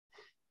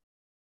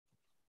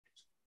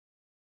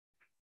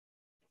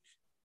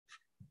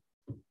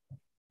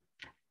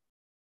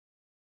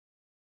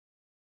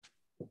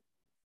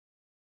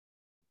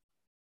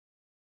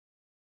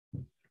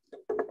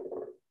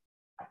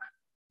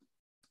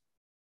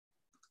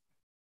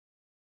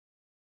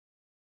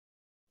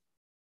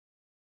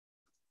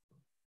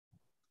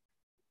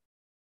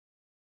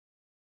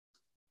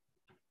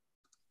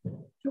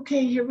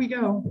Okay, here we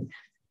go.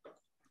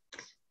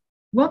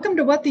 Welcome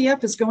to What the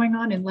F is Going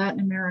On in Latin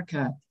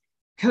America,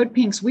 Code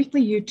Pink's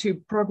weekly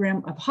YouTube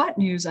program of hot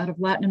news out of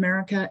Latin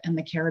America and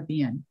the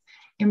Caribbean.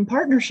 In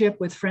partnership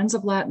with Friends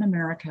of Latin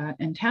America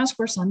and Task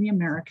Force on the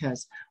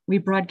Americas, we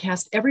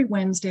broadcast every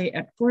Wednesday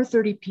at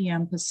 4:30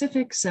 p.m.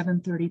 Pacific,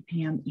 7:30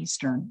 p.m.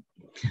 Eastern.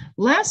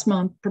 Last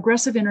month,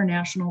 Progressive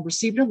International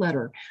received a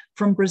letter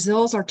from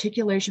Brazil's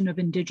Articulation of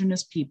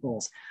Indigenous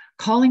Peoples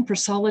calling for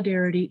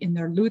solidarity in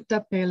their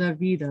luta pela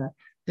vida,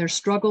 their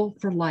struggle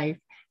for life,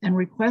 and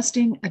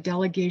requesting a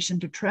delegation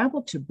to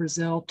travel to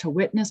Brazil to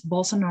witness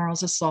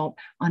Bolsonaro's assault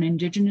on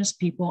Indigenous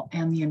people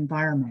and the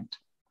environment.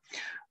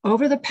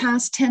 Over the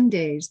past 10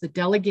 days, the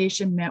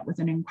delegation met with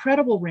an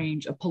incredible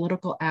range of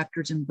political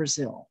actors in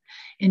Brazil,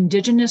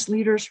 Indigenous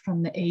leaders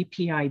from the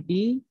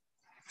APIB,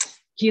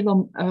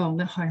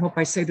 I hope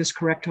I say this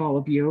correct to all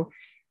of you,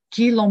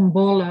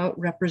 Quilombola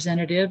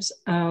representatives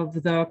of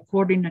the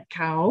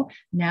Coordenação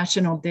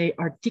Nacional de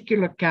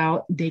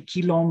Articulação de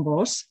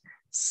Quilombos,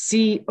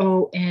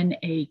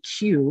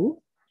 CONAQ,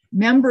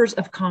 members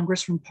of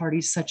Congress from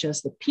parties such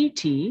as the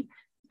PT,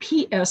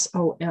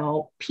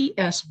 PSOL,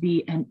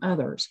 PSB, and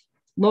others,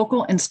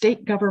 local and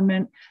state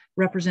government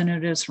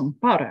representatives from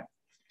FARA,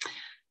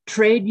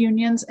 trade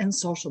unions and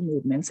social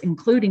movements,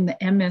 including the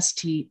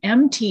MST,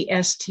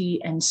 MTST,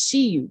 and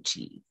CUT,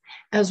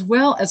 as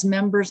well as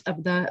members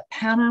of the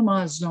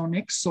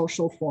Panamazonic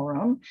Social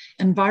Forum,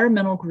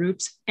 environmental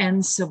groups,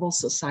 and civil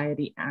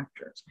society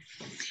actors.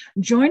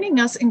 Joining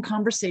us in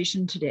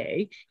conversation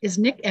today is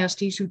Nick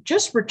Estes, who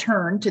just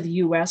returned to the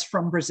US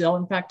from Brazil.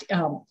 In fact,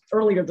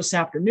 earlier this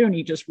afternoon,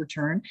 he just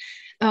returned.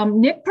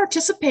 Nick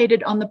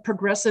participated on the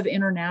Progressive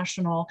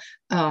International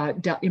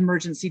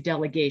Emergency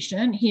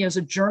Delegation. He is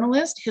a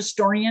journalist,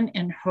 historian,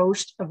 and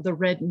host of the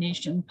Red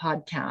Nation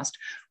podcast.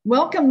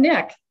 Welcome,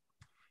 Nick.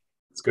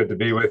 It's good to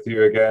be with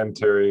you again,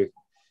 Terry.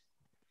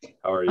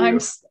 How are you?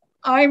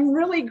 I'm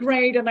really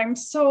great, and I'm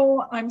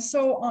so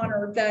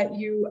honored that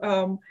you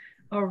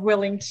are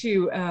willing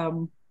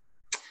to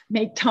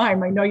make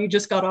time. I know you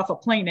just got off a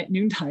plane at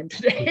noontime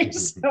today,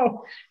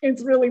 so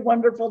it's really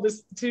wonderful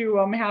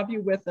to have you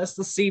with us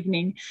this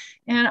evening.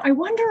 And I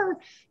wonder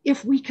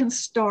if we can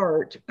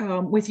start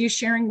with you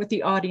sharing with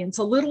the audience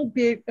a little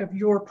bit of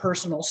your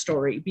personal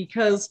story,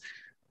 because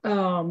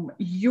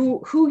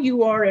who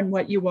you are and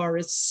what you are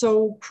is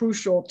so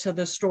crucial to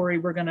the story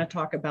we're going to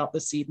talk about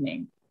this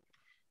evening.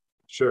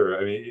 Sure.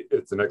 I mean,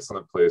 it's an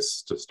excellent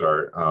place to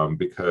start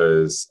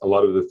because a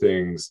lot of the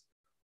things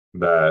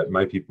that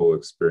my people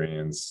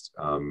experienced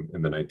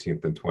in the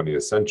 19th and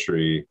 20th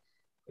century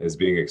is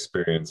being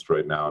experienced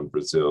right now in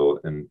Brazil.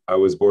 And I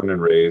was born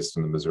and raised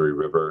in the Missouri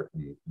River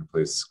in a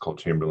place called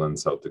Chamberlain,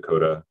 South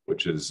Dakota,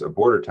 which is a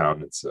border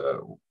town. It's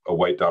a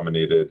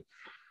white-dominated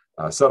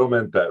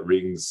settlement that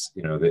rings,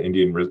 the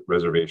Indian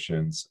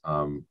reservations,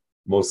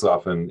 most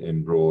often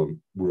in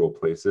rural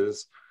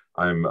places.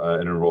 I'm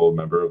an enrolled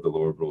member of the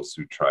Lower Brule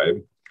Sioux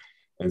tribe.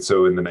 And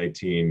so in the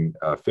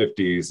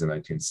 1950s and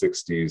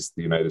 1960s,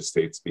 the United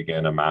States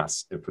began a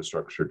mass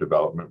infrastructure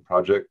development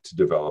project to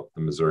develop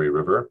the Missouri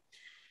River.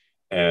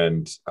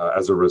 And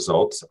as a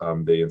result,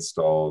 they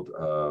installed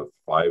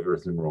 5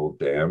 earthen-rolled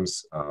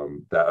dams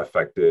that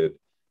affected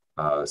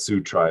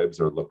Sioux tribes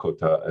or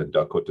Lakota and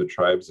Dakota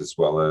tribes, as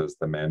well as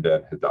the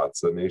Mandan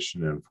Hidatsa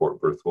Nation in Fort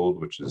Berthold,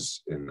 which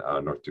is in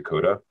North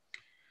Dakota.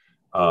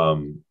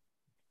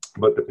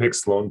 But the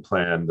Pix-Sloan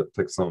plan, the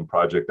Pix-Sloan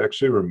project,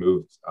 actually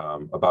removed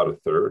about a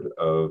third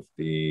of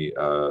the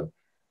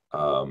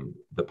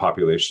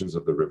populations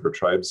of the river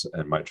tribes,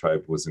 and my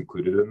tribe was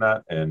included in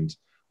that. And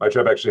my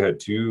tribe actually had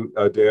 2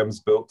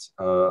 dams built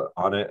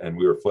on it, and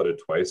we were flooded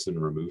twice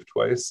and removed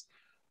twice.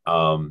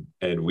 And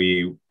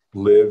we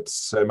lived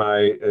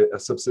a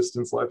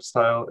subsistence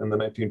lifestyle in the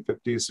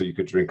 1950s. So you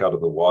could drink out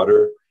of the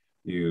water.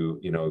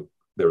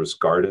 There was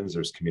gardens,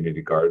 there's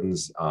community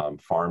gardens,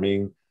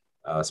 farming,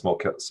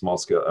 small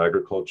scale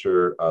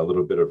agriculture, a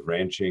little bit of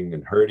ranching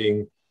and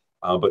herding.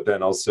 But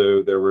then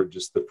also there were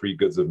just the free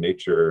goods of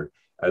nature,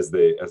 as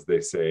they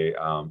say,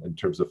 in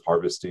terms of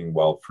harvesting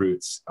wild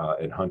fruits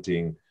and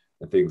hunting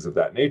and things of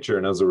that nature.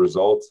 And as a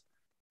result,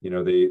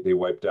 they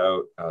wiped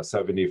out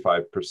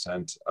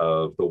 75%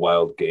 of the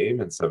wild game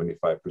and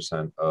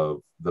 75%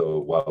 of the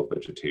wild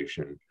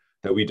vegetation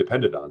that we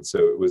depended on. So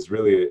it was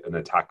really an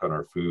attack on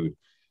our food.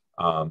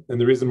 And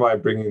the reason why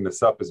I'm bringing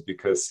this up is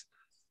because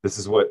this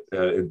is what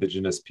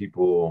indigenous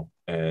people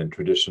and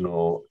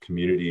traditional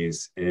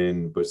communities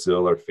in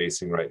Brazil are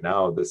facing right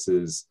now. This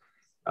is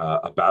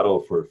a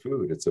battle for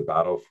food. It's a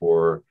battle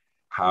for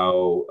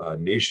how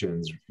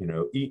nations,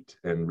 eat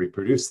and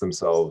reproduce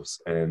themselves,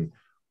 and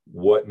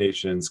what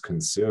nations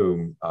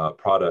consume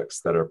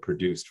products that are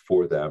produced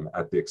for them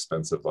at the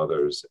expense of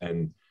others.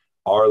 And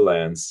our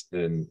lands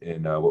in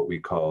what we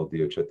call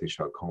the Ochete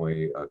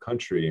Chacoi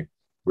country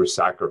were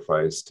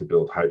sacrificed to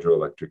build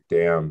hydroelectric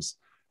dams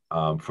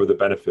for the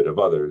benefit of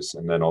others.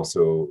 And then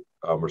also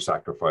were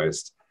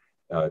sacrificed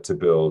to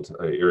build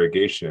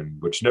irrigation,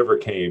 which never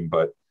came,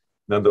 but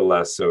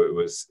nonetheless, so it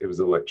was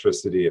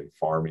electricity and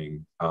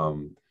farming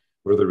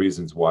were the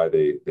reasons why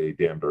they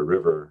dammed our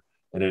river.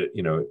 and it,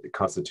 you know, it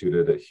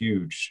constituted a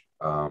huge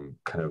kind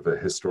of a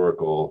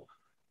historical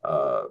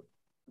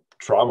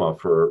trauma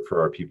for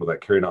our people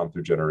that carried on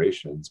through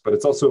generations. But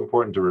it's also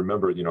important to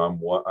remember, you know,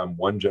 I'm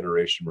one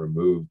generation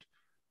removed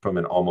from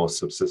an almost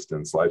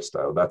subsistence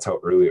lifestyle. That's how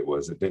early it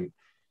was. It didn't,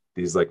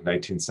 these like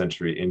 19th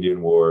century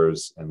Indian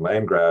wars and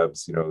land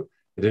grabs, you know,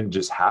 it didn't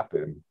just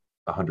happen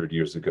 100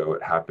 years ago.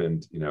 It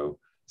happened, you know,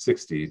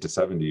 60 to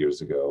 70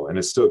 years ago, and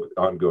it's still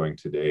ongoing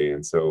today.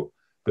 And so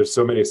there's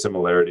so many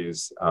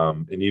similarities.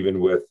 And even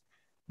with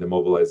the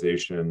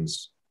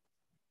mobilizations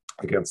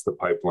against the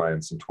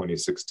pipelines in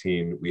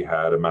 2016, we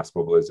had a mass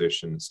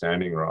mobilization at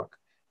Standing Rock,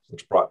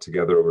 which brought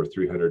together over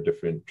 300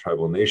 different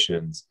tribal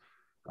nations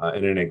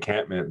in an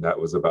encampment that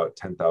was about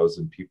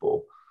 10,000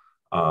 people.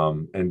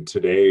 And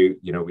today,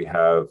 you know, we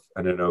have,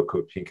 and I know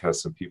Code Pink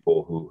has some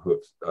people who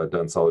have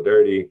done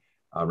solidarity.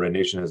 Red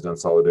Nation has done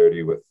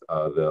solidarity with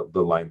the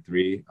Line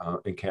 3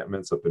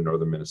 encampments up in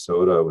northern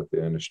Minnesota with the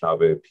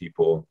Anishinaabe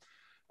people.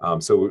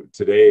 So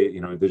today,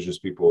 you know, Indigenous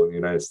people in the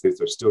United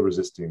States are still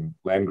resisting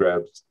land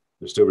grabs.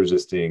 They're still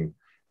resisting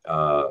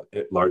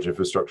large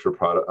infrastructure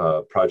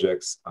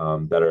projects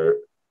that are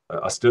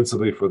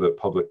ostensibly for the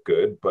public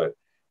good, but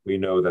we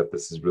know that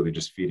this is really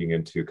just feeding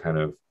into kind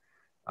of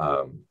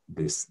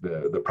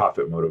the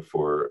profit motive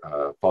for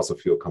fossil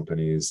fuel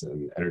companies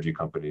and energy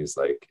companies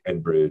like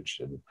Enbridge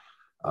and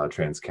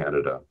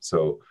TransCanada.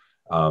 So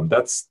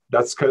that's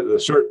kind of the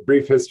short,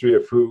 brief history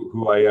of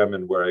who I am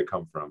and where I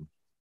come from.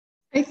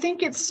 I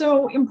think it's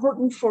so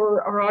important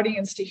for our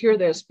audience to hear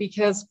this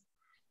because,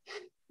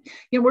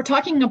 you know, we're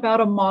talking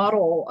about a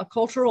model, a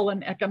cultural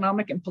and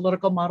economic and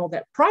political model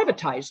that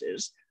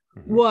privatizes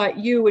what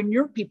you and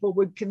your people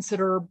would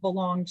consider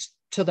belongs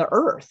to the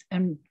earth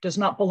and does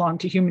not belong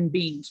to human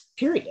beings,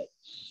 period.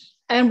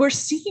 And we're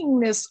seeing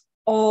this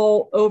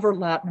all over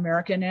Latin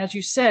America. And as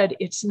you said,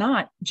 it's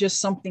not just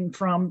something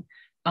from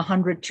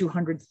 100,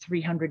 200,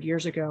 300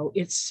 years ago.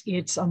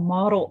 It's a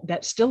model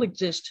that still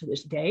exists to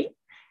this day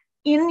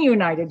in the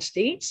United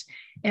States.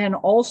 And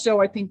also,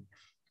 I think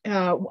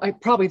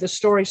probably the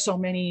story so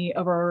many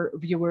of our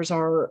viewers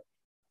are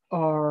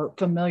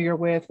familiar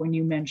with when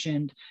you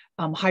mentioned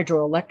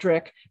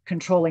hydroelectric,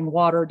 controlling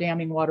water,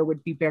 damming water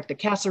would be Berta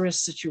Cáceres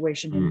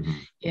situation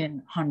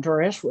in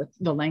Honduras with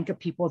the Lenca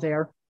people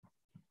there.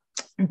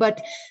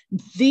 But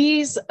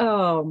these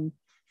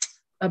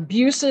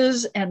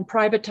abuses and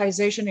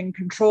privatization and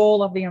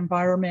control of the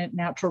environment,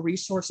 natural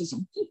resources,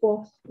 and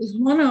people is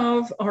one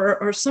of,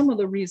 or some of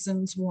the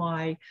reasons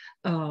why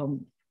so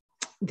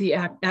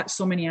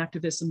many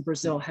activists in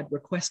Brazil had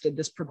requested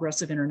this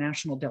Progressive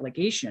International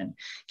delegation.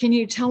 Can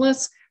you tell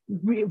us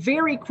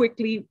very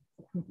quickly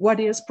what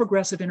is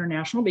Progressive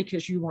International,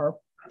 because you are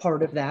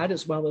part of that,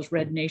 as well as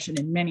Red Nation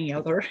and many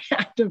other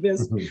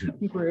activist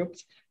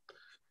groups?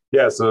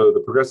 Yeah, so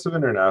the Progressive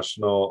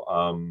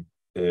International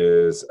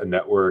is a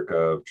network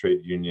of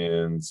trade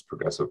unions,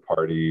 progressive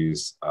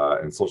parties,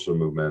 and social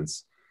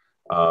movements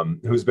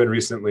who's been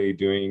recently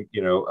doing,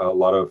 you know, a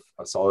lot of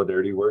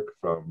solidarity work,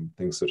 from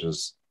things such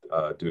as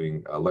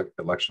doing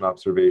election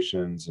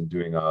observations and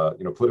doing,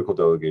 you know, political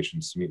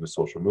delegations to meet with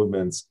social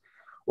movements,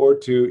 or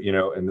to, you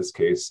know, in this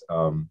case,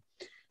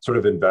 sort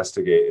of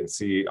investigate and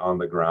see on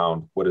the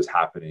ground what is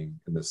happening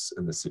in this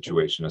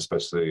situation,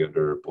 especially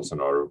under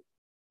Bolsonaro.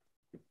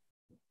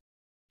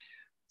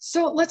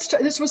 So let's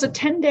start. This was a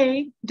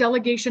 10-day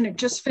delegation. It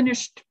just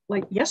finished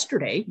like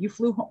yesterday. You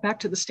flew back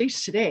to the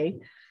States today.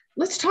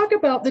 Let's talk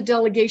about the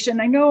delegation.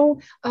 I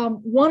know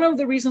one of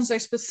the reasons I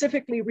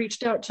specifically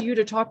reached out to you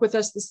to talk with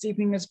us this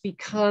evening is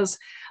because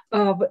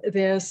of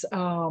this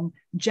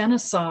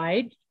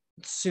genocide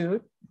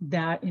suit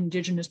that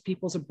Indigenous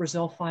peoples of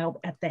Brazil filed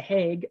at The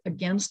Hague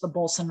against the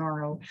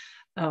Bolsonaro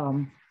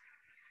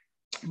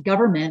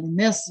government. And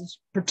this is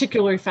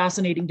particularly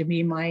fascinating to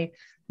me. My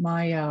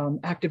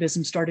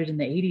activism started in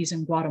the 80s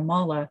in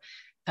Guatemala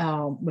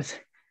with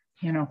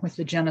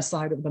the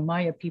genocide of the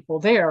Maya people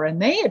there.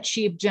 And they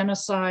achieved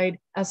genocide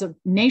as a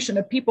nation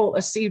of people,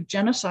 achieved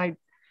genocide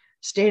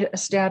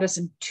status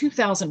in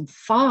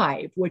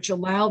 2005, which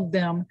allowed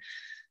them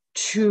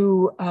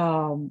to,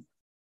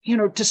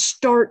 to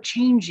start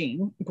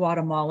changing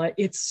Guatemala.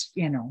 It's,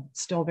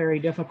 still very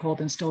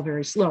difficult and still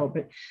very slow.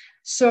 But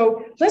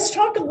so let's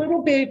talk a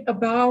little bit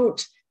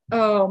about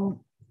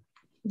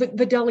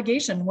the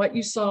delegation, what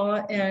you saw,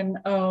 and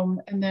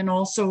then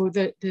also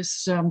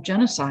this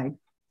genocide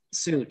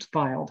suit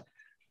filed.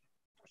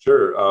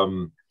 Sure.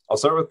 I'll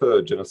start with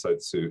the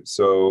genocide suit.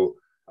 So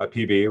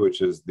APIB,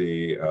 which is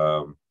the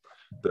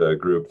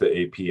group,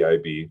 the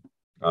APIB,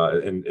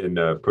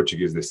 in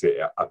Portuguese they say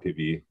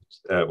APIB,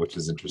 which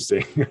is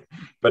interesting.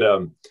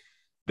 But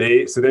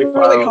they filed,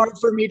 really hard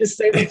for me to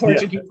say the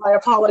Portuguese. Yeah. I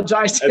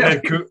apologize.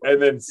 And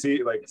then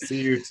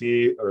CUT,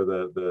 or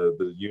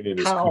the union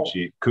is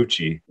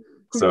Cuchi.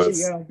 So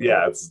it's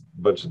it's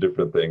a bunch of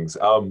different things.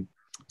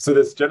 So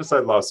this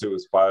genocide lawsuit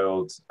was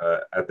filed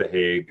at The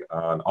Hague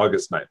on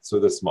August 9th, so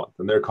this month,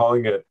 and they're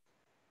calling it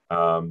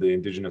the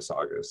Indigenous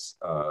August.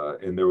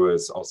 And there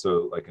was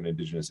also like an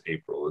Indigenous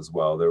April as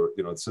well. There were,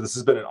 so this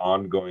has been an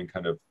ongoing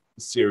kind of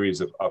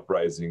series of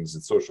uprisings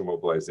and social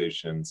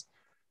mobilizations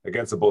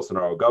against the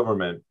Bolsonaro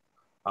government.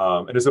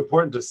 And it's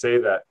important to say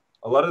that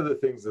a lot of the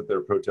things that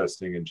they're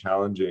protesting and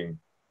challenging,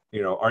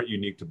 aren't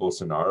unique to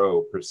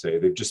Bolsonaro per se.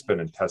 They've just been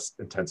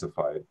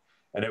intensified.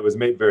 And it was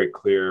made very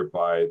clear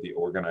by the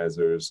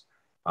organizers,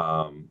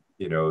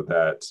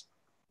 that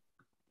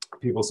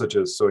people such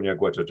as Sonia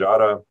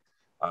Guajajara,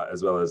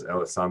 as well as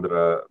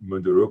Alessandra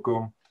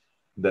Munduruku,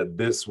 that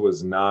this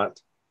was not,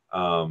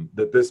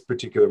 that this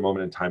particular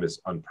moment in time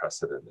is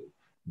unprecedented.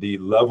 The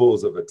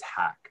levels of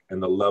attack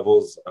and the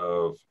levels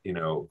of,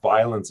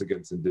 violence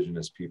against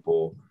indigenous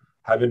people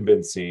haven't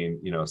been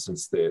seen,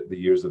 since the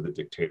years of the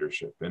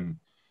dictatorship. And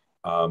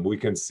we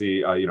can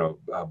see,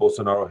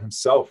 Bolsonaro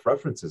himself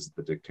references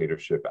the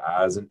dictatorship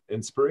as an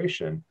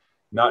inspiration,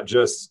 not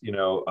just,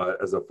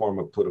 as a form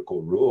of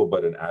political rule,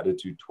 but an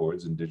attitude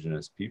towards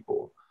indigenous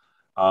people.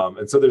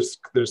 And so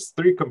there's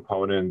three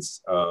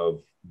components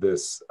of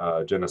this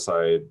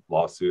genocide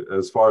lawsuit,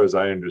 as far as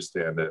I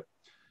understand it.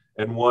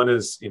 And one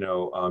is,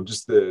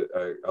 just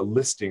a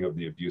listing of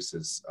the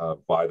abuses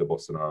by the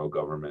Bolsonaro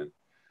government,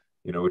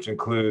 which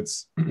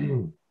includes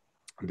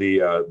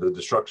the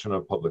destruction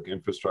of public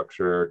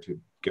infrastructure to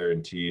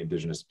guarantee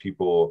indigenous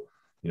people,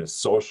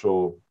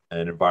 social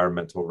and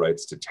environmental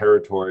rights to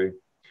territory.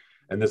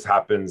 And this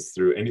happens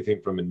through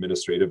anything from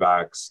administrative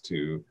acts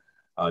to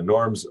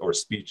norms or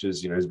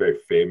speeches. He's very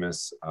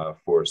famous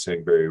for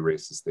saying very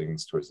racist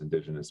things towards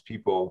indigenous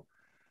people,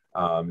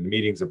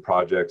 meetings and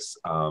projects,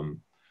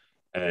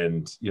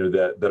 and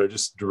that are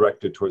just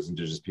directed towards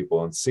indigenous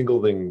people and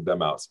singling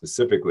them out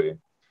specifically.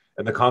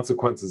 And the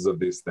consequences of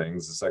these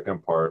things, the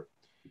second part,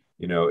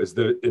 is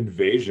the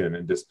invasion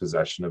and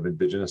dispossession of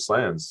indigenous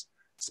lands.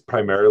 It's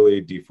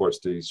primarily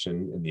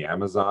deforestation in the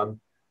Amazon.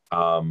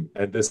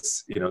 And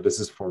this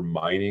is for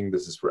mining,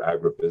 this is for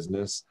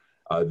agribusiness.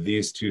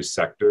 These two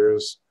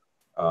sectors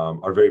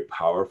are very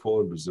powerful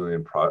in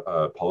Brazilian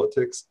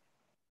politics,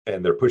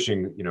 and they're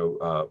pushing,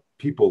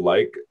 people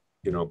like,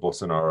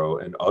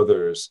 Bolsonaro and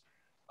others,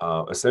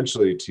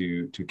 essentially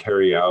to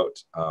carry out,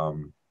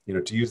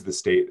 to use the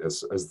state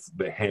as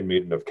the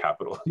handmaiden of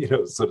capital,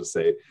 so to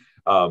say,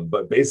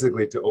 but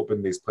basically to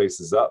open these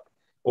places up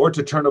or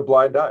to turn a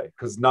blind eye,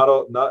 because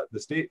not the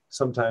state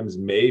sometimes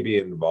may be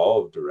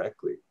involved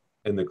directly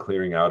in the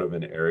clearing out of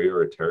an area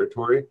or a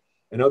territory.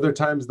 And other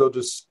times they'll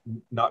just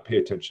not pay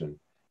attention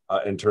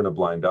and turn a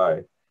blind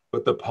eye.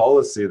 But the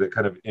policy, the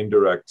kind of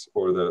indirect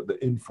or the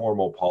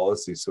informal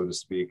policy, so to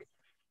speak,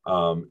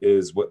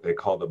 is what they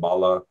call the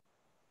bala,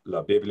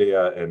 la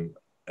Biblia, and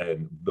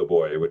the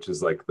boy, which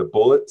is like the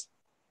bullet,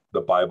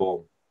 the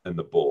Bible, and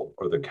the bull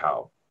or the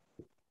cow.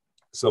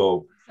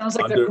 So sounds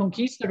like the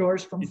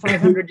conquistadors from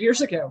 500 years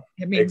ago.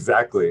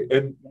 Exactly.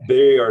 And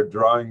they are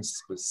drawing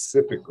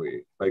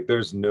specifically, like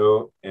there's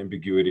no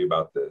ambiguity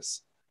about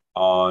this,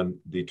 on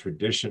the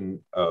tradition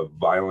of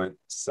violent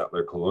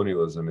settler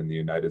colonialism in the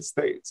United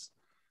States,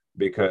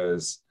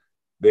 because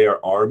they are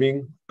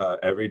arming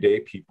everyday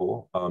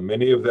people.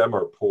 Many of them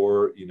are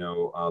poor,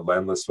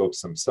 landless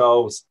folks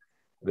themselves.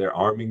 They're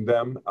arming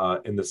them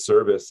in the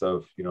service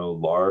of,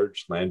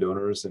 large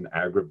landowners and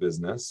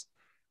agribusiness.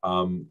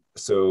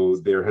 So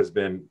there has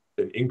been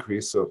an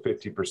increase. So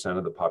 50%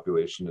 of the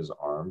population is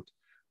armed,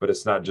 but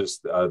it's not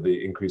just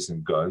the increase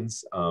in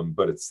guns,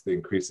 but it's the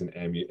increase in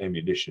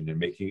ammunition and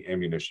making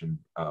ammunition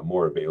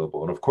more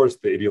available. And of course,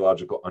 the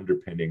ideological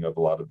underpinning of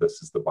a lot of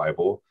this is the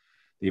Bible.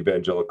 The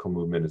evangelical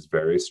movement is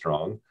very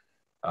strong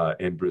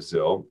in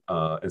Brazil,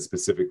 and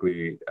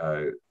specifically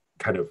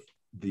kind of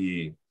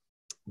the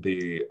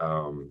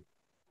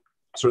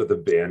sort of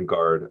the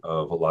vanguard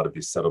of a lot of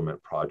these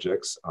settlement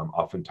projects.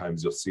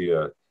 Oftentimes you'll see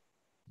a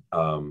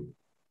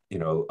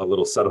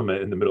little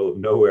settlement in the middle of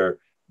nowhere,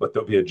 but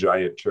there'll be a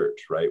giant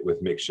church, right,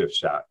 with makeshift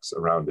shacks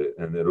around it,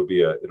 and it'll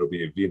be a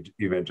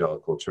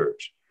evangelical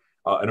church.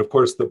 And of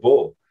course, the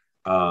bull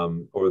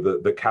or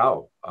the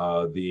cow.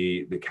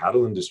 The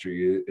cattle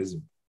industry is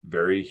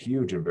very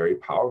huge and very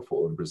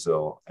powerful in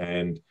Brazil,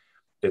 and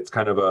it's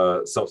kind of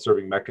a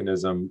self-serving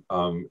mechanism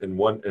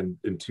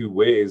in two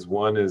ways.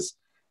 One is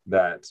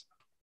that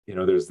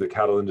there's the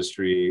cattle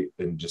industry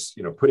and just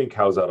putting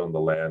cows out on the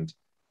land,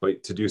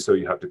 but to do so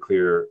you have to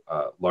clear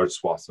large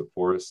swaths of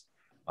forest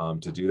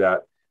to do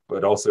that,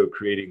 but also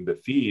creating the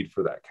feed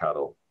for that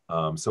cattle.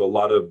 So a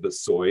lot of the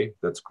soy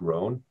that's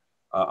grown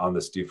on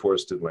this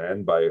deforested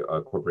land by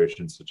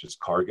corporations such as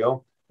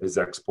Cargill is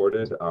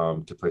exported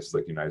to places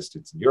like the United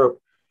States and Europe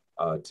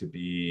to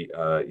be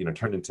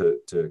turned into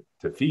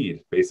to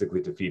feed,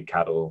 basically to feed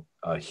cattle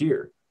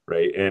here,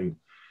 right? And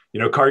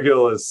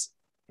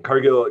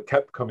Cargill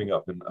kept coming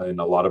up in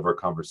a lot of our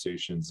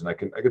conversations, and I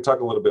can talk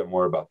a little bit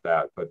more about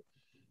that, but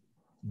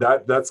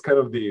that's kind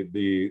of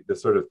the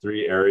sort of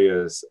three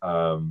areas,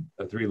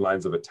 three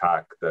lines of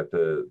attack that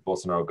the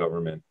Bolsonaro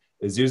government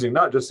is using,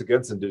 not just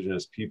against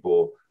indigenous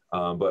people,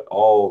 but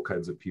all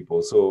kinds of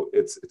people. So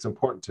it's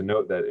important to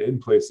note that in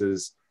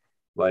places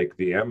like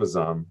the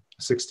Amazon,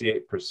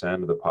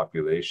 68% of the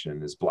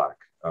population is Black.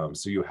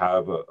 So you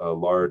have a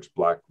large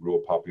Black rural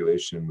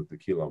population with the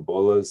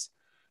Quilombolas.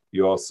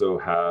 You also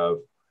have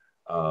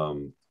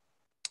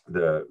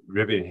the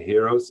Ribbon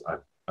Heroes.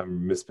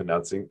 I'm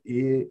mispronouncing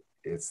it.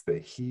 It's the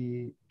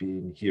He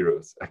Being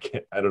Heroes.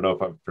 I don't know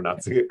if I'm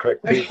pronouncing it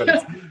correctly,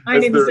 but I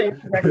didn't say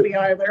it correctly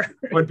either.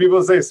 When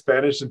people say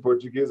Spanish and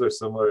Portuguese are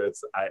similar,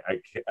 it's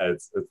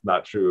it's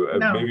not true.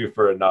 No. Maybe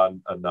for a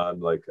non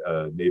like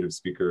native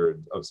speaker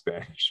of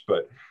Spanish,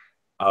 but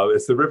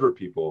it's the river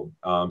people.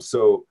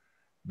 So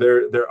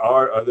there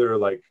are other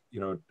like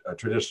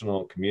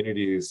traditional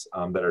communities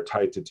that are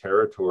tied to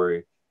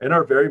territory and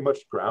are very much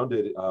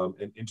grounded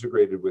and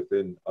integrated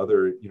within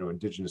other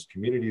indigenous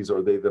communities,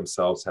 or they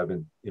themselves have a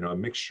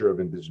mixture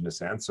of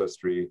indigenous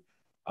ancestry,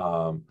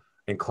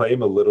 and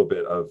claim a little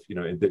bit of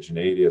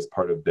indigeneity as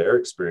part of their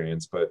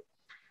experience, but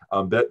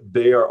that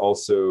they are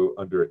also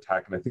under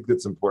attack. And I think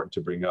that's important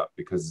to bring up,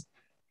 because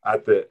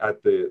at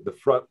the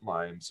front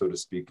line, so to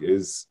speak,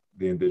 is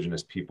the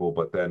indigenous people,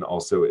 but then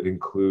also it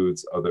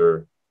includes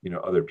other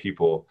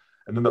people.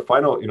 And then the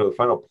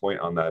final point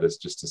on that is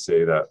just to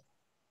say that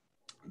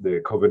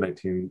the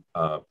COVID-19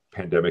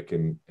 pandemic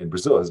in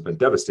Brazil has been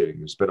devastating.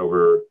 There's been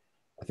over,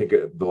 I think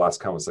the last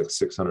count was like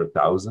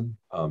 600,000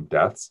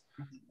 deaths,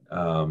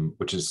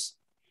 which it's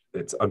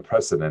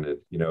unprecedented,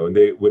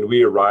 and when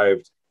we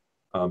arrived,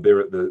 they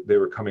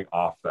were coming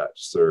off that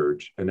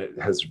surge, and it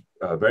has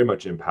very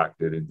much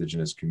impacted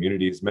indigenous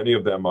communities. Many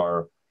of them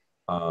are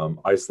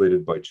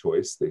isolated by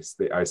choice.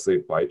 They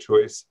isolate by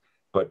choice,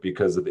 but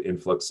because of the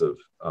influx of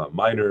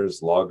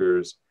miners,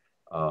 loggers,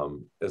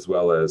 as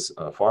well as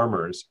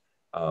farmers,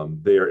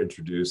 they are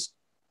introduced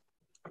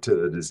to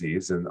the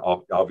disease, and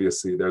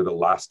obviously they're the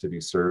last to be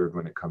served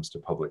when it comes to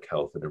public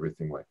health and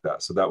everything like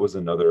that. So that was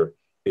another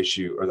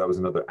issue, or that was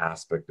another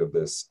aspect of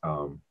this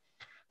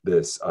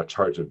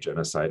charge of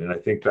genocide. And I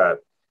think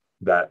that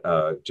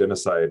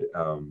genocide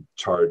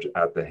charge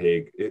at The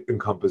Hague, it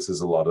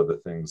encompasses a lot of the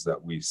things that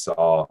we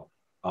saw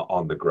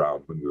on the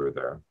ground when we were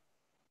there.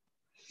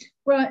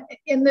 Well,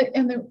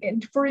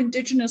 and for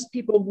indigenous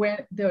people,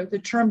 when the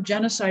term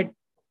genocide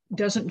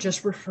doesn't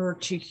just refer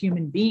to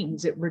human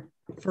beings, it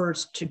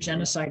refers to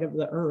genocide of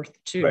the earth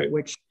too, right,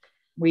 which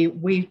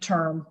we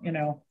term,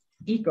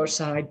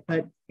 ecocide,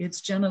 but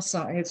it's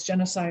genocide. It's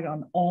genocide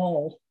on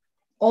all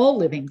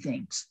living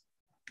things.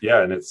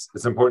 Yeah, and it's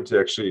important to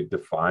actually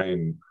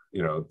define,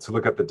 to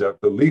look at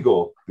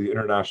the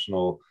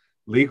international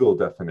legal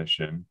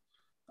definition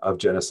of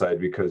genocide,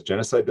 because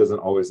genocide doesn't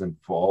always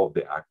involve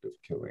the act of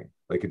killing.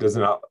 Like, it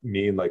doesn't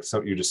mean like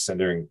you're just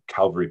sending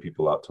cavalry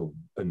people out to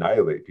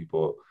annihilate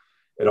people.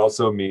 It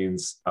also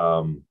means,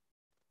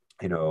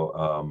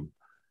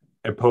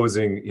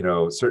 imposing,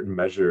 certain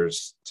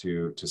measures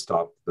to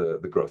stop the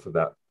growth of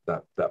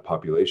that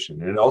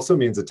population. And it also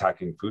means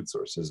attacking food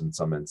sources in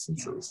some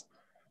instances. Yeah.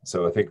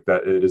 So I think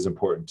that it is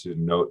important to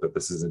note that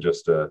this isn't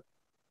just an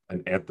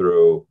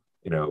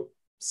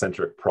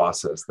centric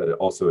process, that it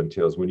also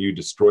entails, when you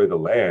destroy the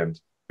land,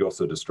 you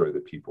also destroy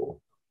the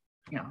people.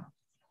 Yeah,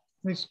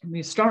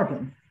 we starve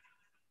them.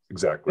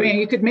 Exactly. I mean,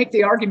 you could make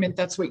the argument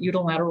that's what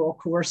unilateral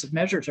coercive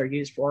measures are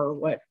used for, or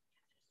what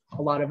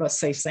a lot of us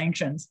say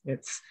sanctions.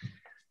 It's,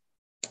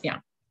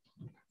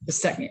 the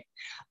second.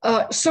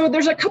 So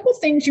there's a couple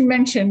things you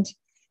mentioned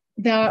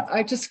that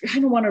I just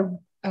kind of want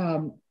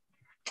to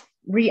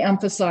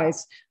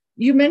re-emphasize.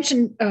 You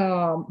mentioned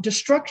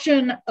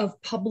destruction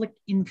of public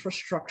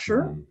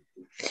infrastructure,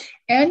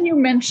 and you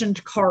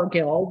mentioned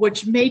Cargill,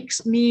 which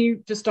makes me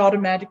just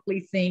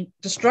automatically think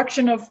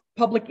destruction of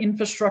public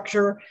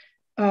infrastructure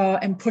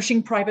and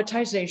pushing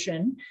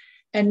privatization,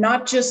 and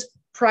not just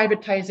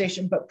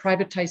privatization, but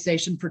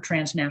privatization for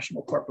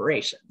transnational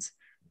corporations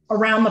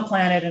around the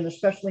planet, and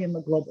especially in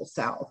the global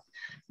South.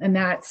 And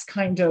that's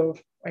kind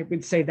of, I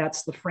would say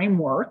that's the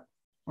framework,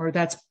 or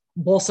that's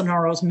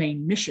Bolsonaro's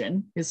main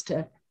mission, is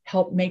to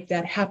help make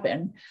that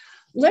happen.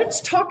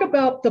 Let's talk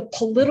about the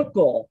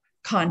political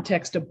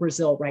context of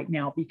Brazil right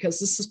now, because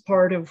this is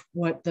part of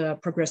what the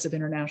Progressive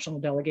International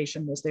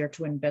Delegation was there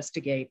to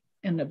investigate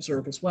and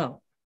observe as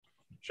well.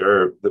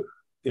 Sure.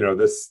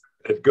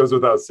 It goes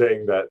without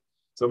saying that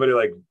somebody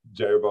like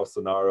Jair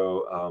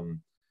Bolsonaro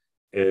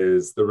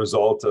is the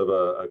result of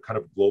a kind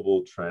of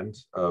global trend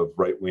of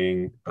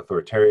right-wing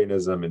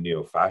authoritarianism and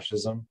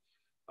neo-fascism.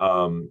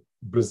 The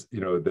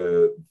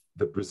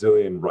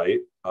Brazilian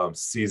right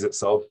sees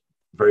itself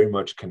very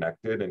much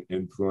connected and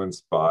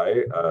influenced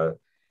by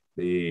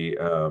the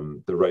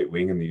right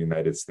wing in the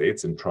United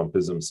States, and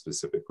Trumpism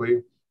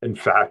specifically. In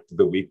fact,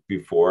 the week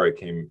before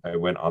I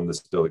went on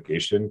this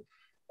delegation,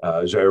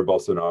 Jair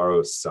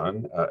Bolsonaro's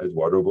son,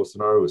 Eduardo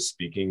Bolsonaro, was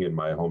speaking in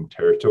my home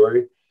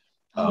territory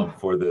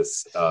for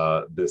this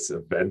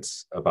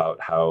event about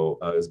how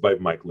it's by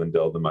Mike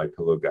Lindell, the My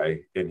Pillow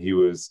guy, and he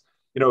was,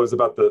 it was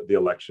about the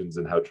elections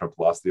and how Trump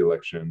lost the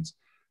elections.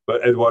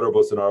 But Eduardo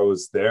Bolsonaro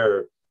was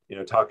there,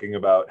 talking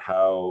about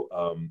how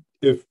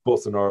if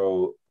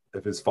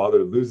his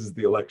father loses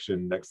the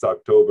election next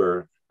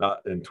October,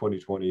 not in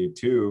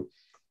 2022,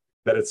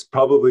 that it's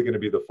probably going to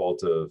be the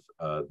fault of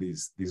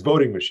these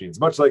voting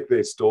machines, much like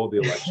they stole the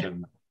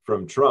election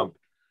from Trump.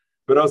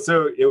 But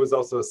also, it was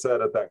also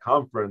said at that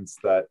conference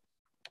that,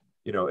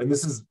 and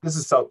this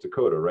is South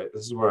Dakota, right?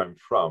 This is where I'm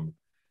from.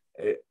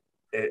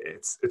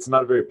 it's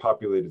not a very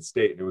populated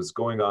state, and it was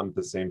going on at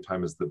the same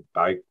time as the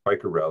biker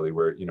rally,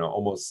 where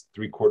almost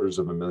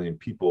 750,000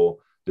 people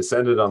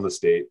descended on the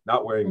state,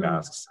 not wearing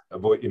masks,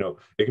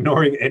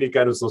 ignoring any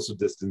kind of social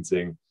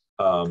distancing.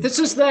 This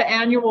is the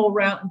annual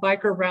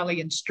biker rally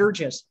in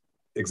Sturgis.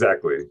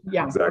 Exactly.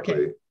 Yeah. Exactly.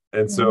 Okay.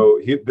 And so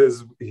he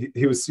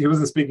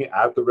wasn't speaking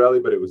at the rally,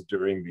 but it was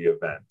during the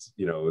event.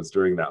 It was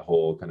during that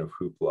whole kind of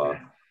hoopla.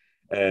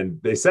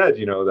 And they said,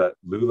 that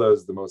Lula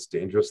is the most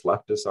dangerous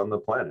leftist on the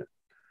planet.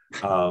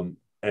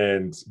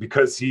 And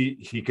because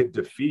he could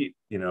defeat,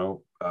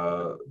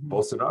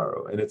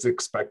 Bolsonaro, and it's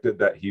expected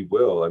that he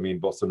will. I mean,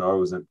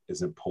 Bolsonaro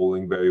isn't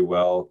polling very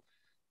well.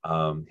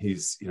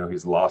 He's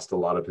lost a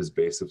lot of his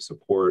base of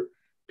support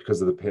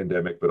because of the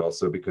pandemic, but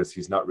also because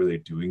he's not really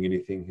doing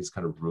anything. He's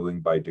kind of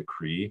ruling by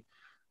decree.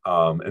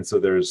 And so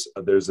there's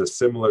a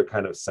similar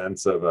kind of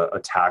sense of an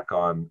attack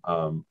on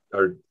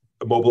or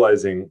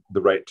mobilizing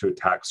the right to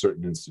attack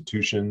certain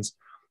institutions.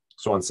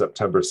 So on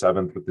September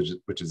 7th,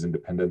 which is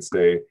Independence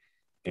Day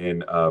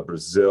in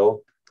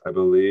Brazil, I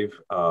believe,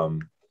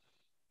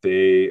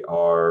 they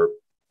are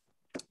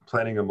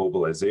planning a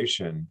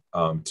mobilization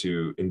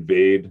to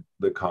invade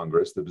the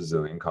Congress, the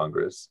Brazilian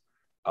Congress,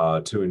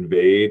 to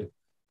invade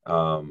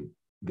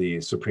the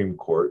Supreme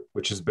Court,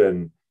 which has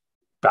been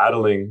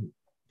battling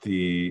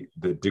the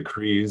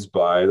decrees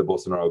by the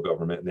Bolsonaro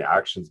government and the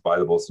actions by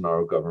the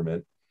Bolsonaro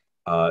government.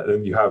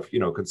 And you have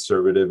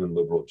conservative and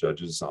liberal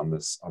judges on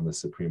the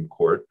Supreme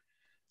Court,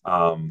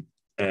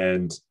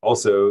 and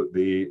also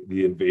the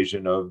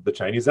invasion of the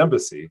Chinese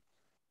embassy,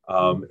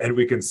 and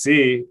we can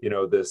see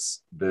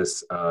this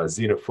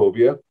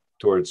xenophobia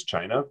towards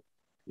China.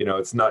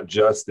 It's not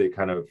just a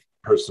kind of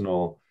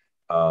personal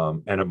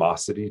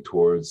animosity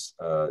towards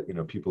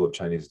people of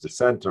Chinese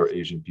descent or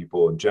Asian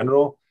people in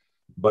general,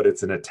 but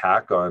it's an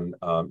attack on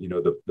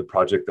the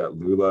project that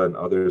Lula and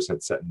others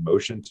had set in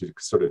motion to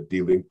sort of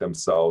delink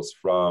themselves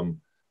from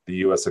the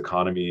U.S.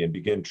 economy and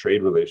begin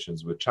trade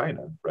relations with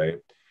China, right?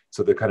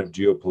 So the kind of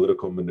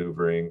geopolitical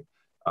maneuvering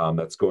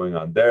that's going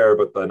on there,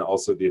 but then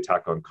also the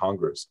attack on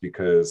Congress,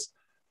 because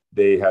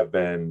they have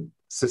been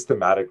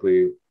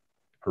systematically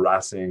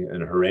harassing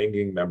and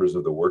haranguing members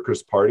of the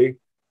Workers' Party,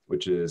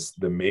 which is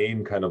the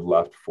main kind of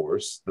left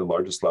force, the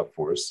largest left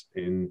force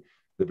in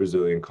the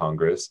Brazilian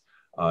Congress,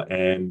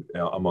 and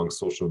among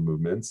social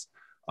movements,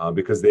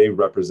 because they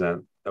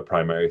represent a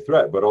primary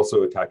threat, but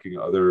also attacking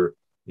other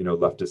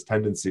leftist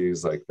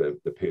tendencies like the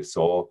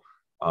PSOL,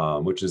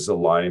 which is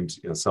aligned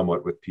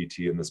somewhat with PT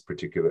in this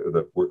particular,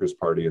 the Workers'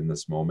 Party in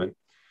this moment.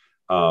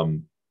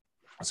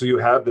 So you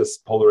have this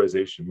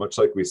polarization, much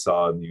like we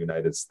saw in the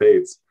United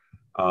States.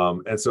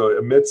 And so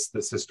amidst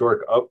this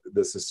historic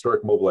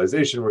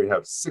mobilization, where you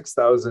have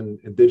 6,000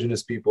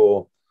 indigenous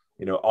people,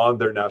 on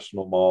their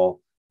national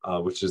mall,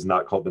 which is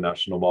not called the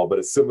National Mall, but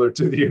it's similar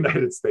to the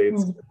United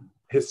States.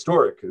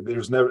 Historic.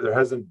 There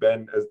hasn't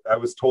been, as I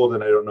was told,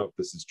 and I don't know if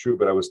this is true,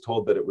 but I was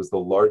told that it was the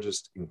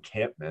largest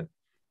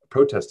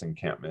protest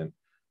encampment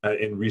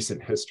in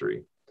recent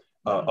history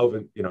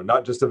of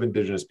not just of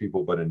indigenous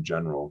people, but in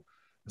general.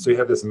 So you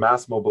have this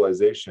mass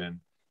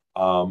mobilization,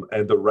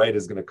 and the right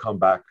is going to come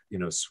back,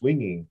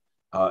 swinging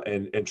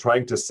and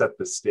trying to set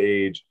the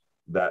stage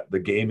that the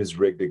game is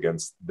rigged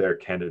against their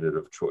candidate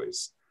of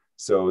choice.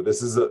 So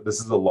this is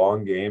a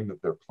long game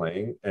that they're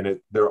playing, and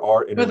there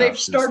are international they've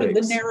started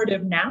stakes. The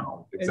narrative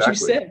now, exactly.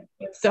 As you said.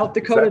 In South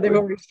Dakota, They've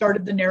already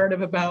started the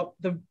narrative about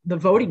the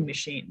voting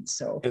machines.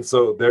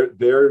 So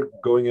they're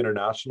going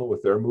international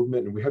with their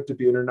movement, and we have to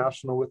be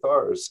international with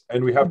ours,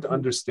 and we have to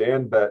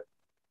understand that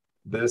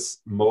this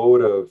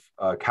mode of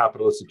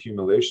capitalist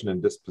accumulation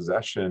and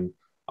dispossession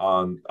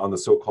on the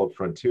so-called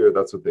frontier,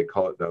 that's what they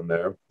call it down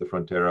there, the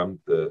frontera.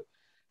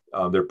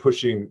 They're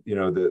pushing,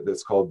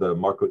 that's called the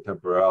marco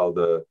temporal,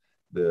 the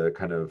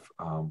kind of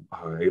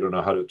I don't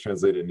know how to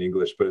translate it in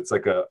English, but it's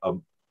like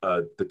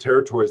the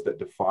territories that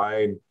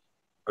define,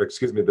 or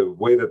excuse me, the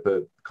way that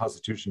the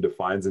Constitution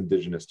defines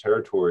indigenous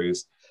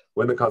territories.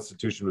 When the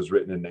Constitution was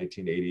written in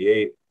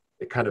 1988,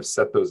 it kind of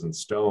set those in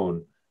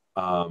stone.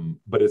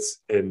 But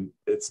it's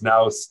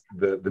now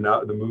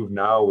the move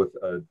now with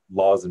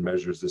laws and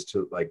measures is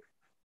to like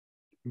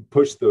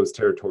push those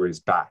territories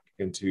back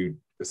into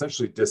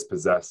essentially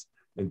dispossess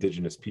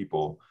indigenous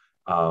people,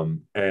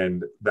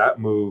 and that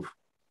move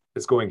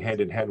is going hand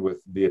in hand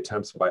with the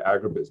attempts by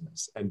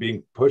agribusiness and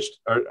being pushed,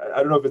 or I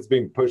don't know if it's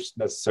being pushed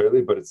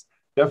necessarily, but it's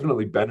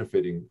definitely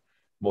benefiting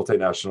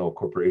multinational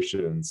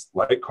corporations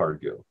like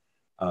Cargill,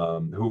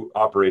 who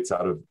operates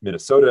out of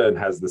Minnesota and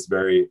has this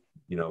very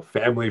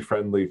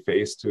family-friendly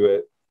face to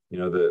it.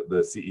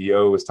 The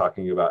CEO was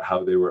talking about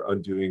how they were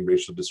undoing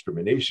racial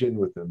discrimination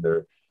within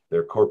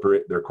their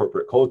corporate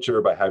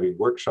culture by having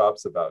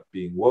workshops about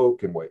being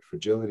woke and white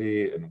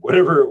fragility and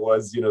whatever it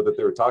was, that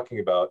they were talking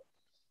about.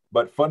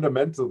 But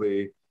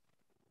fundamentally,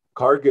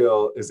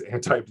 Cargill is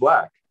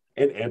anti-Black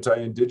and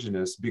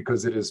anti-Indigenous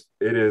because it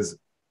is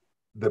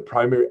the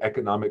primary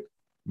economic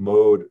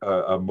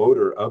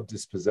motor of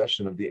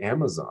dispossession of the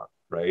Amazon,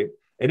 right?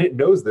 And it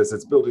knows this.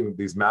 It's building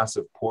these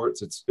massive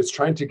ports. It's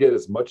trying to get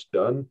as much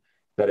done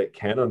that it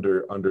can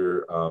under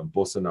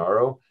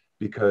Bolsonaro,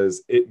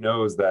 because it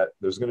knows that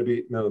there's going to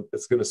be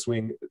it's going to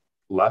swing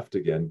left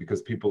again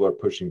because people are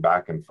pushing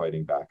back and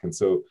fighting back. And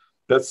so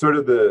that's sort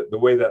of the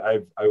way that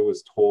I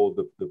was told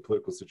the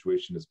political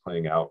situation is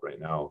playing out right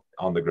now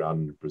on the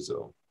ground in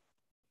Brazil.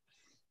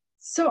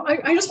 So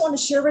I just want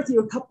to share with you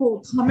a couple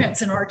of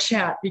comments in our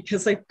chat,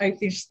 because I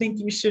just think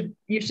you should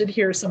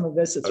hear some of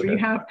this. It's okay. You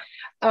have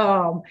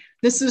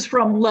this is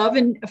from Love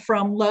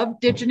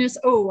Indigenous.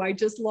 Oh, I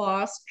just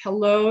lost.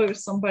 Hello,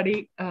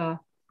 somebody.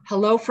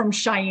 Hello from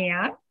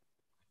Cheyenne.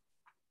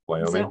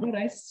 Wyoming. Is that what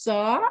I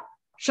saw?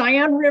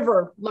 Cheyenne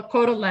River,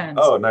 Lakota lands.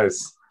 Oh,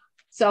 nice.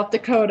 South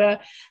Dakota.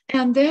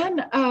 And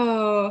then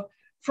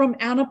from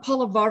Ana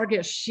Paula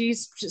Vargas,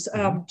 she's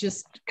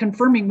just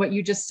confirming what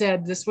you just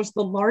said. This was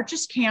the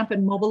largest camp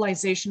and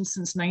mobilization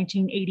since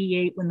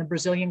 1988, when the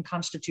Brazilian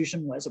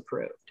Constitution was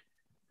approved.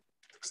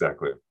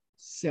 Exactly.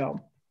 So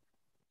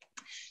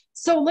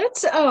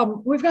let's,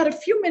 we've got a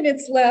few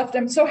minutes left.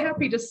 I'm so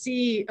happy to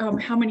see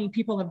how many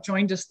people have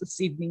joined us this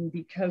evening,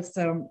 because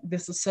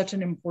this is such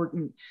an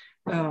important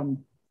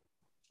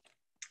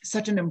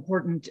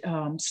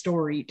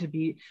story to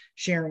be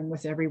sharing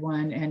with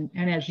everyone.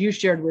 And as you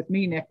shared with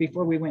me, Nick,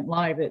 before we went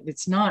live,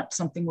 it's not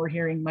something we're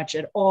hearing much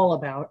at all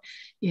about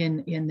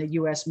in the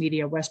US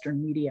media,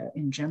 Western media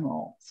in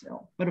general.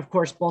 So, but of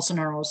course,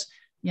 Bolsonaro's,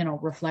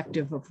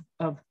 reflective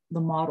of the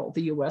model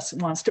the US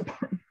wants to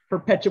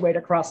perpetuate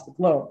across the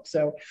globe.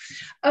 So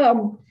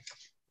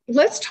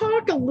let's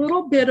talk a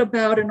little bit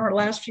about, in our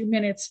last few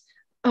minutes,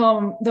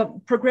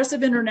 the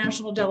Progressive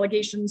International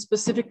Delegation,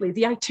 specifically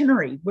the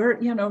itinerary, where,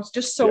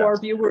 just so our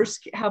viewers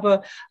have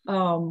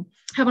an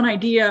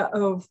idea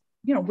of,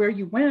 where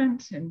you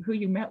went and who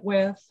you met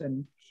with.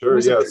 And sure, it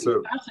was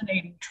a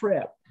fascinating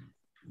trip.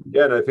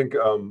 Yeah, and I think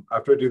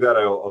after I do that,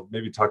 I'll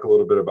maybe talk a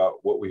little bit about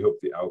what we hope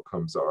the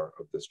outcomes are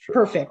of this trip.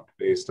 Perfect.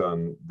 Based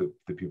on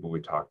the people we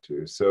talked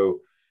to.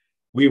 So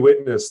we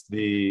witnessed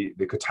the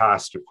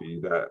catastrophe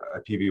that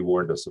IPV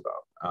warned us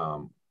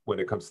about. When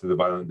it comes to the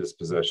violent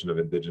dispossession of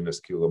Indigenous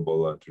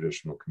Quilombola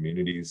traditional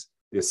communities,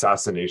 the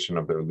assassination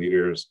of their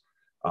leaders,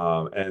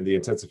 and the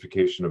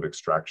intensification of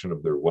extraction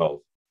of their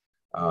wealth.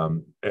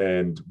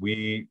 And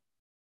we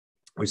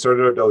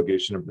started our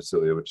delegation in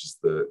Brasilia, which is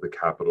the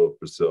capital of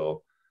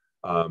Brazil.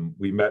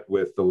 We met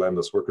with the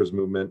Landless Workers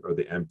Movement, or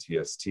the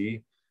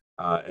MTST,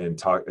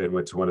 and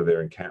went to one of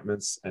their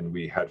encampments, and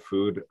we had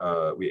food.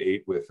 We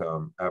ate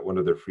at one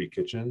of their free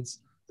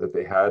kitchens that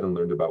they had, and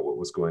learned about what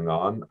was going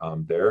on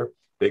there.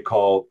 They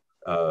call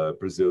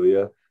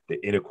Brasilia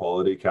the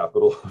inequality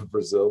capital of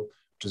Brazil,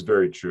 which is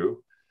very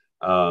true.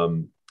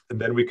 And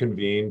then we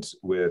convened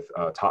with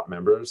top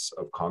members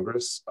of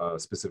Congress,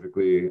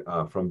 specifically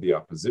from the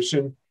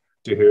opposition,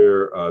 to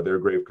hear their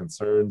grave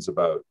concerns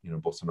about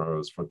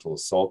Bolsonaro's frontal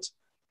assault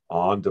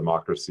on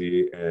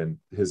democracy and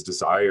his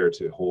desire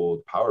to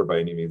hold power by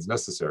any means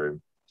necessary.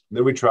 And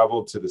then we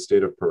traveled to the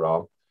state of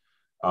Pará,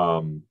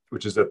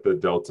 which is at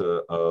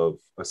the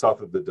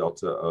south of the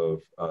delta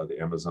of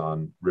the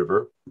Amazon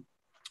River,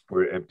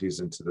 where it empties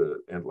into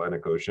the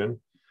Atlantic Ocean.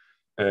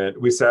 And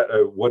we sat,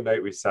 one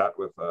night we sat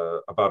with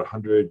about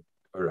 100,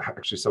 or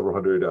actually several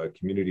hundred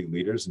community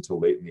leaders until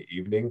late in the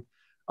evening.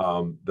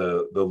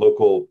 The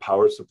local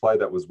power supply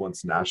that was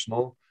once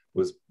national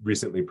was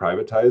recently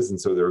privatized.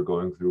 And so they were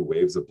going through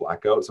waves of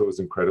blackout. So it was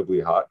incredibly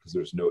hot because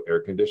there's no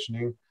air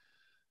conditioning.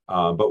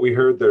 But we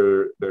heard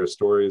their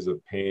stories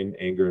of pain,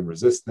 anger, and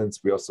resistance.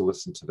 We also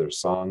listened to their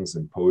songs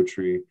and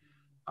poetry.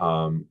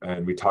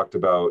 And we talked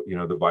about,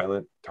 the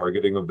violent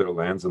targeting of their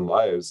lands and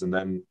lives. And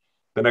then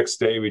the next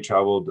day we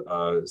traveled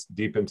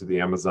deep into the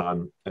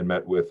Amazon and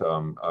met with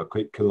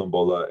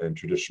Quilombola and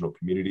traditional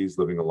communities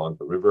living along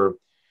the river,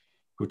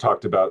 who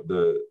talked about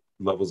the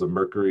levels of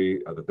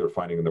mercury that they're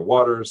finding in their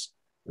waters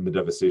and the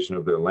devastation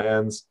of their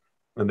lands.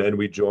 And then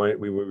we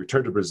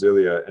returned to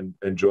Brasilia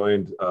and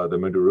joined the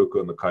Munduruku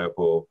and the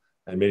Kayapo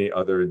and many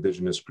other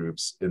indigenous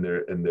groups in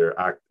their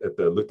act at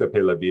the Luta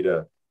pela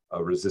Vida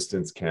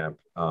resistance camp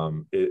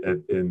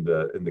in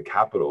the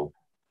capital.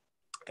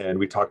 And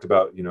we talked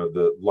about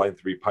the Line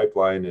 3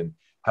 pipeline and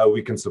how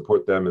we can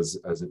support them as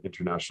an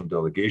international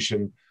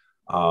delegation.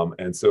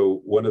 And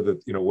so one of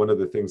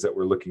the things that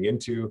we're looking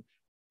into,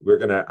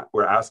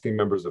 we're asking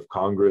members of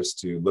Congress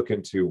to look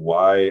into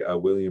why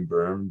William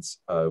Burns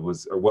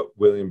what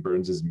William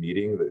Burns's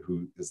meeting,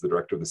 who is the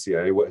director of the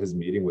CIA, what his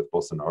meeting with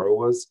Bolsonaro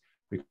was,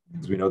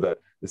 because we know that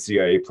the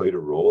CIA played a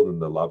role in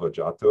the Lava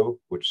Jato,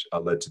 which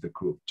led to the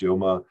coup of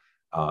Dilma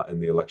and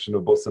the election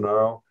of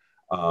Bolsonaro.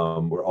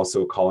 We're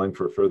also calling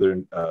for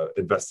further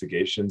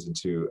investigations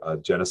into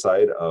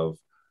genocide of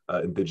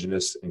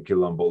Indigenous and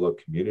Quilombola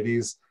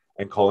communities,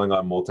 and calling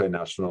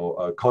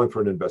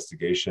for an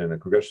investigation, a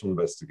congressional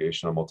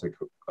investigation on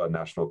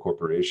multinational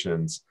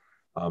corporations,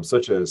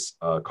 such as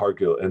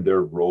Cargill, and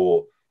their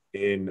role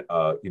in,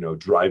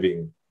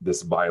 driving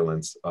this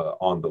violence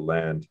on the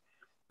land.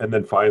 And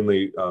then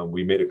finally,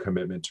 we made a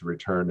commitment to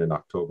return in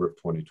October of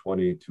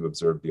 2020 to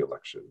observe the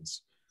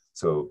elections.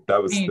 So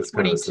that was this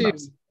kind of a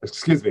synopsis.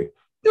 Excuse me,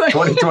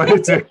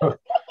 2022.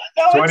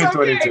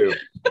 2022.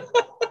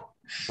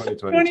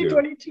 2022.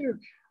 2022.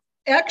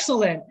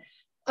 Excellent.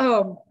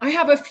 I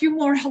have a few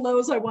more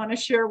hellos I want to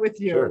share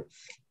with you.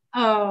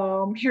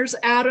 Sure. Here's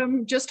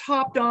Adam, just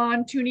hopped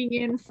on, tuning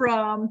in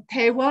from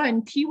Tewa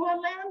and Tiwa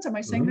lands. Am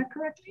I saying that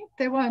correctly?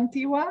 Tewa and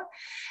Tiwa.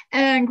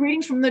 And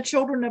greetings from the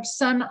children of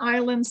Sun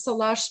Island,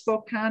 Salash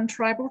Spokane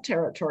tribal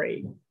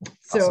territory.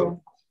 So,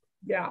 awesome.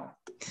 Yeah.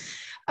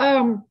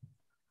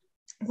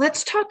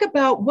 Let's talk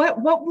about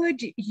what would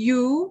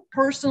you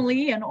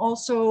personally, and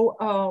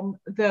also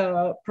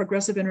the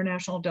Progressive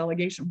International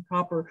Delegation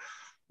proper,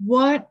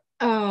 what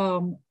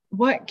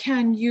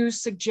can you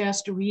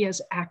suggest we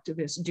as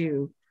activists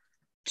do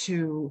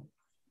to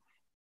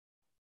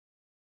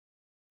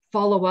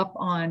follow up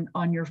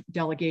on your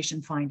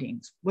delegation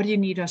findings? What do you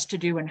need us to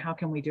do, and how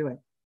can we do it?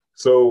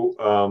 So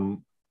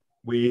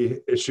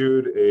we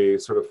issued a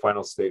sort of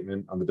final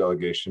statement on the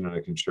delegation, and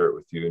I can share it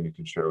with you and you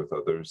can share it with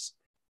others.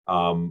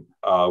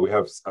 We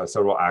have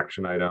several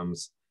action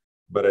items,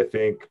 but I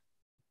think,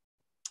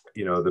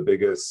 the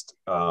biggest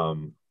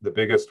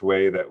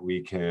way that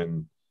we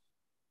can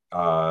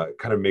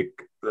kind of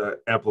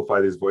amplify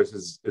these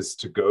voices is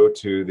to go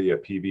to the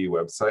APIB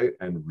website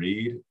and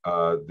read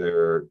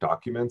their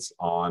documents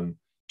on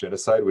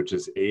genocide, which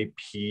is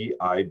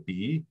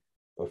APIB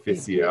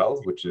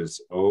Official, which is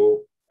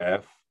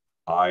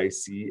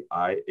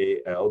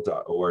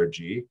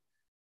OFICIAL.org,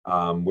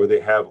 where they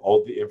have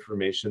all the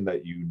information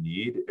that you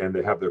need, and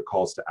they have their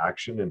calls to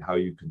action and how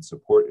you can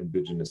support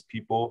Indigenous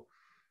people.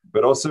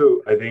 But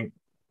also, I think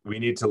we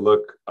need to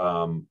look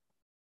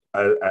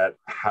at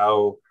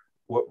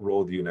what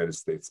role the United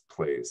States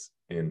plays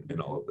in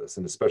all of this,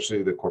 and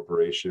especially the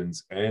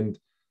corporations and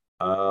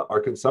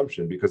our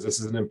consumption, because this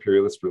is an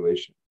imperialist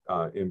relation.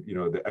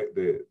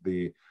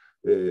 The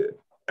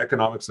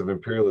economics of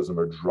imperialism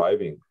are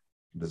driving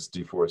this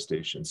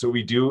deforestation. So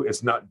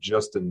it's not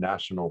just a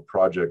national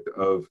project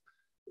of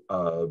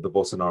the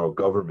Bolsonaro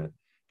government,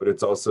 but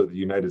it's also the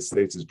United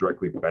States is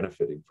directly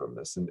benefiting from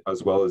this, and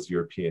as well as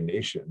European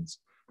nations,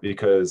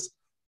 because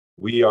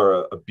we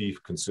are a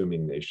beef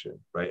consuming nation,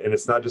 right? And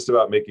it's not just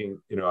about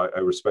making, I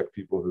respect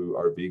people who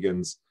are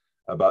vegans,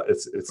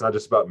 it's not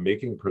just about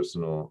making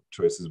personal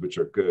choices, which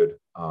are good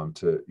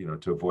to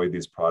avoid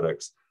these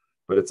products,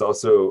 but it's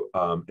also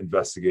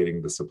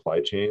investigating the supply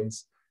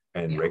chains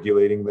and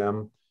regulating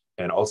them,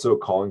 and also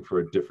calling for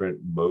a different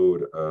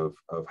mode of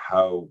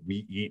how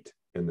we eat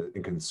and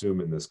consume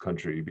in this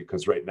country,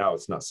 because right now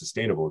it's not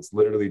sustainable. It's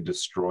literally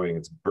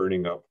it's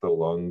burning up the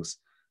lungs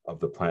of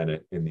the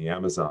planet in the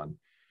Amazon.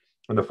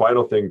 And the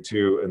final thing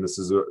too, and this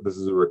is a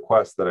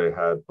request that I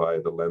had by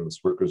the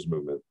Landless Workers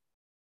Movement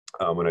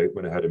when I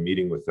had a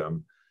meeting with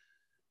them.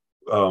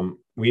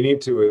 We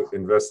need to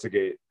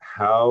investigate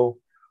how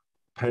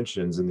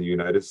pensions in the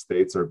United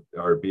States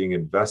are being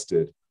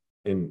invested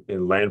in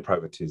land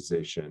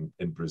privatization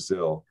in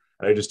Brazil.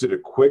 And I just did a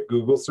quick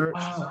Google search.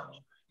 Wow.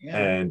 Yeah.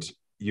 And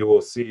you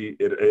will see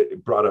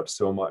it brought up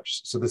so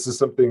much. So this is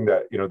something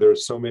that,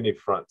 there's so many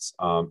fronts,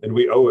 and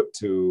we owe it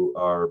to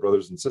our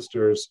brothers and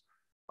sisters,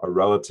 our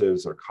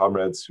relatives, our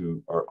comrades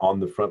who are on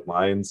the front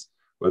lines,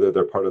 whether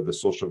they're part of the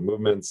social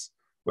movements,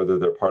 whether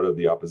they're part of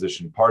the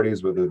opposition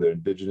parties, whether they're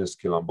Indigenous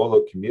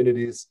Quilombola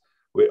communities.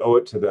 We owe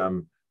it to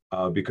them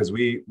because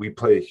we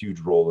play a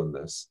huge role in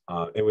this.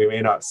 And we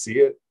may not see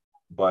it,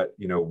 but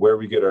where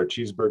we get our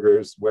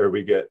cheeseburgers, where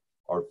we get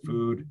our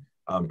food,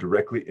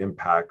 directly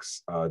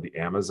impacts the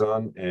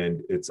Amazon,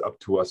 and it's up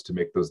to us to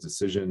make those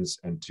decisions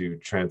and to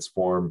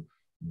transform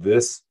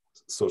this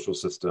social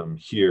system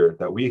here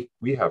that we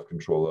have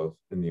control of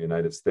in the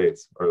United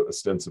States, or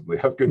ostensibly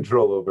have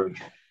control over,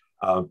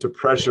 to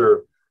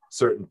pressure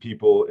certain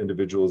people,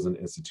 individuals, and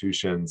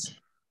institutions,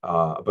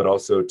 but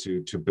also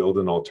to build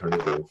an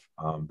alternative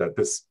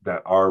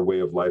that our way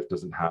of life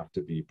doesn't have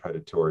to be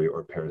predatory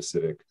or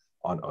parasitic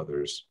on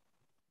others.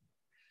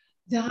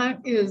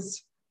 That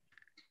is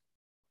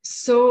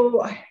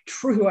so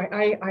true.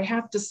 I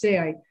have to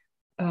say,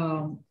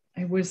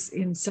 I was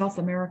in South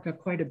America,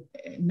 quite a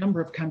number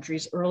of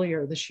countries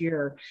earlier this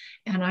year,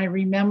 and I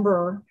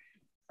remember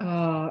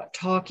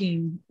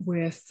talking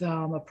with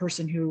a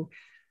person who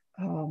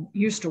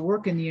used to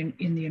work in the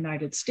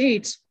United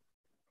States,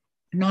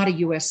 not a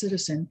U.S.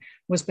 citizen,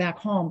 was back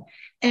home,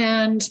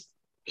 and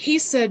he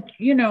said,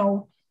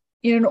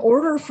 in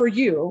order for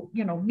you,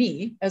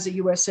 me as a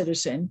U.S.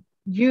 citizen,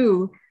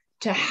 you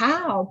to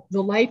have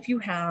the life you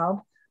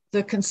have,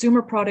 the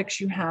consumer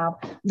products you have,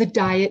 the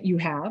diet you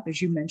have,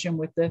 as you mentioned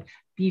with the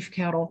beef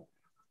cattle,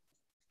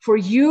 for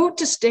you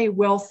to stay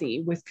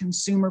wealthy with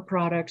consumer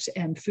products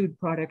and food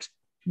products,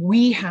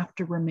 we have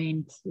to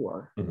remain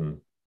poor. Mm-hmm.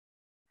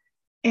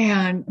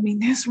 And I mean,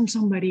 that's from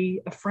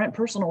somebody, a friend,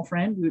 personal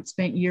friend who had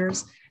spent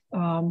years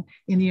in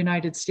the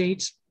United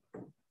States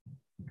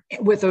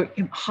with a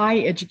high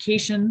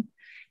education,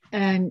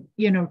 and,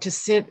 to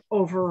sit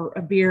over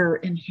a beer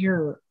and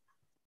hear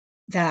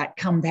that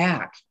come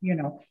back,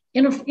 in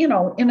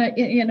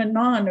a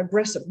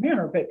non-aggressive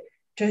manner, but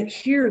to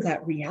hear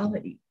that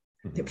reality,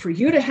 mm-hmm. that for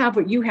you to have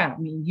what you have, I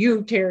mean,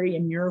 you, Terry,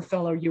 and your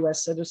fellow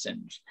U.S.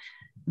 citizens,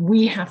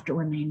 we have to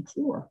remain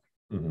poor.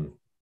 Mm-hmm.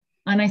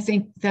 And I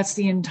think that's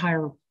the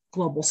entire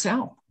global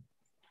South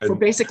for And,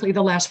 basically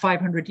the last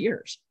 500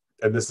 years.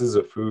 and this is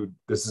a food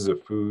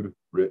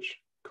rich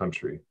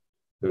country.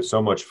 There's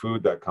so much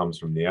food that comes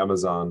from the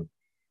Amazon,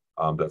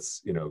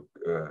 that's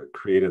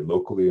created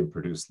locally and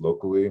produced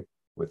locally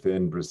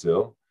within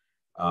Brazil.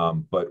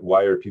 But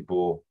why are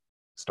people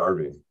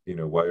starving?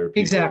 Why are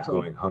people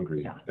going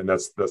hungry? Yeah. And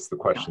that's the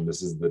question. Yeah.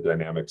 This is the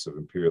dynamics of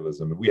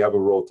imperialism. We have a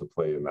role to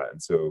play in that,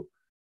 and so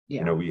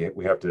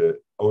we have to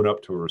own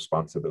up to a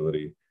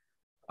responsibility,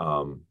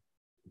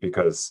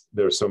 because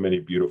there's so many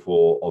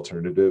beautiful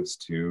alternatives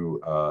to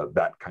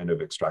that kind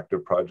of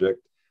extractive project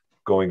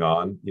going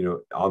on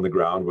the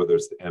ground, whether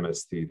it's the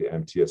MST, the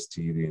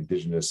MTST, the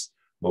indigenous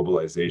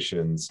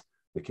mobilizations,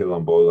 the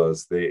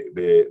quilombolas. They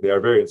are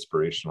very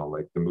inspirational.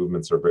 Like, the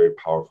movements are very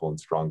powerful and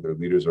strong. Their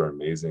leaders are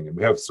amazing, and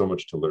we have so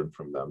much to learn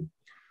from them.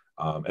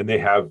 And they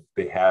have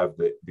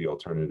the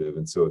alternative,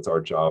 and so it's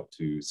our job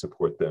to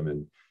support them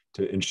and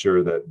to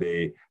ensure that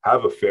they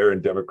have a fair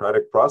and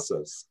democratic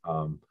process.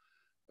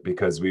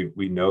 Because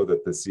we know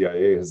that the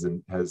CIA has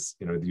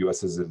the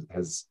U.S.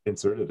 has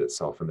inserted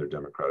itself in their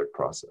democratic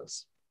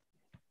process.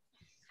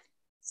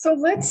 So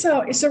let's.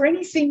 Is there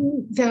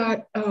anything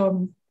that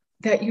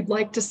that you'd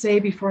like to say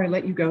before I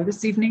let you go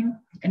this evening?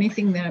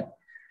 Anything that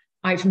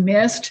I've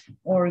missed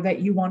or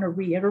that you want to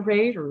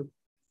reiterate? Or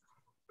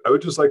I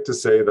would just like to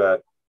say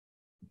that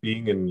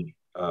being in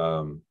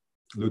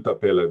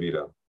Luta pela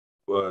Vida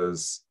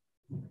was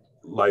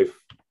life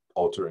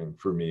altering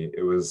for me.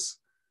 It was,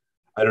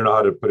 I don't know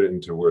how to put it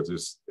into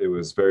words. It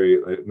was very,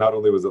 not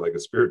only was it like a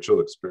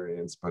spiritual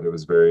experience, but it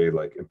was very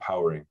like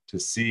empowering to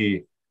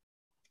see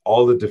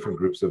all the different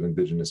groups of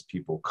indigenous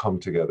people come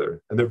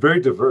together. And they're very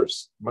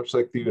diverse, much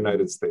like the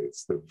United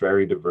States. They're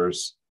very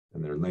diverse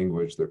in their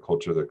language, their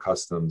culture, their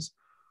customs,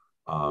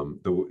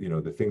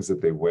 the things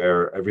that they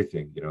wear,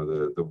 everything,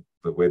 the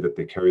way that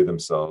they carry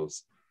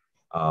themselves.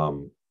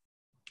 And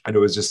it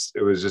was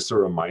just a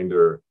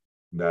reminder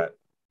that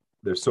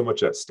there's so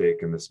much at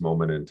stake in this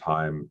moment in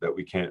time that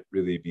we can't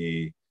really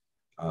be,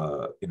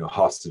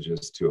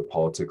 hostages to a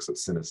politics of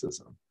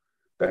cynicism.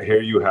 That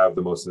here you have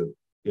the most,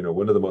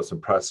 one of the most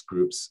oppressed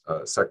groups,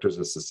 sectors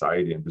of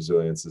society in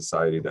Brazilian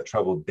society that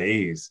traveled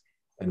days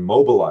and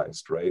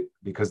mobilized, right?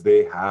 Because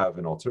they have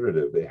an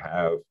alternative. They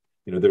have,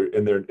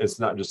 it's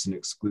not just an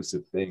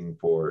exclusive thing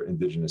for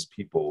indigenous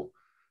people,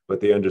 but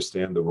they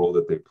understand the role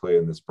that they play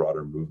in this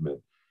broader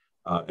movement.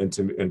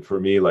 And for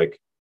me, like,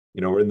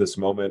 we're in this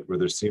moment where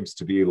there seems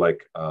to be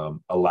like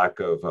a lack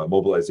of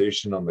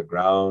mobilization on the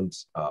ground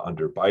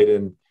under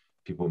Biden.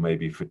 People may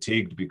be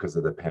fatigued because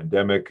of the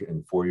pandemic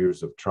and 4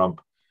 years of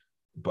Trump.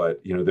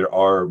 But, there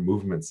are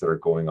movements that are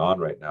going on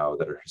right now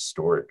that are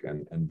historic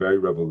and very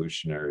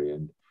revolutionary.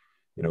 And,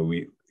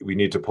 we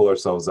need to pull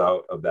ourselves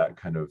out of that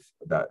kind of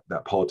that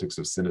politics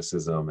of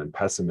cynicism and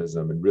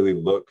pessimism and really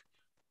look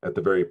at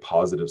the very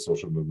positive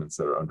social movements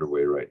that are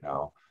underway right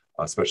now,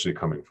 especially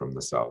coming from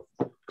the South,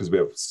 because we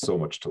have so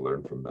much to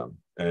learn from them.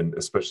 And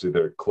especially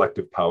their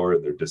collective power,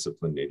 their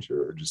disciplined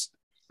nature are just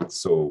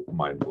so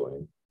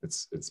mind-blowing.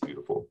 It's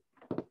beautiful.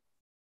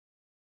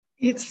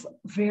 It's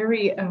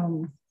very,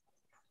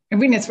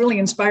 it's really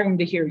inspiring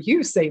to hear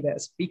you say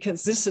this,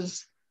 because this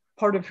is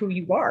part of who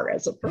you are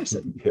as a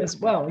person as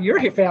well. Your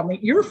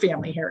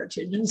family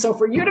heritage. And so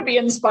for you to be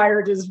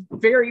inspired is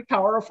very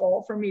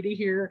powerful for me to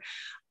hear.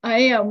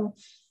 I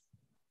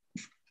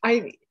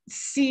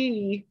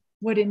see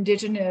what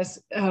indigenous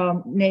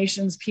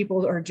nations,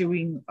 people are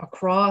doing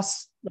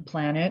across the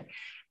planet,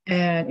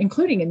 and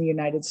including in the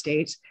United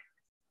States.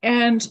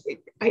 And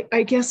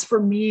I guess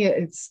for me,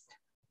 it's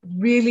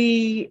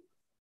really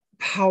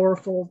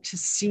powerful to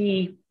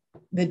see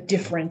the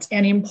difference,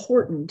 and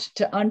important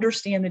to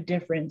understand the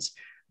difference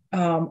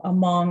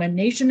among a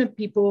nation of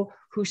people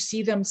who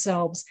see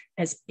themselves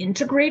as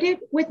integrated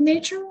with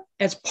nature,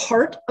 as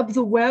part of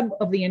the web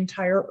of the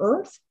entire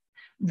earth,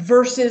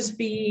 versus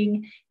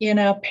being in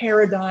a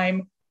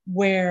paradigm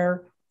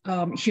where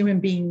human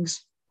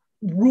beings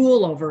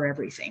rule over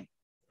everything.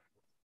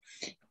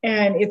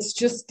 And it's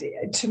just,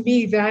 to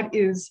me, that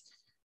is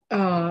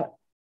a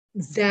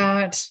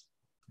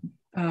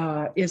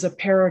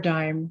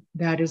paradigm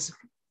that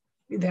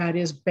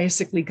is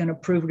basically going to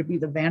prove to be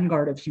the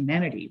vanguard of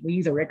humanity. We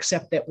either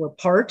accept that we're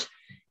part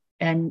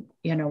and,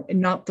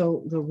 not the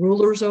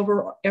rulers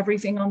over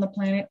everything on the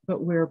planet,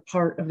 but we're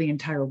part of the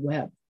entire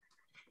web.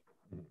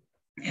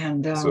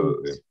 And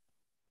absolutely.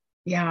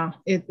 Yeah,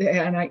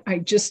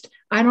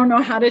 I don't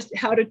know how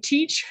to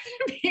teach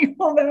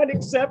people that,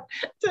 except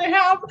to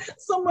have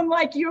someone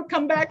like you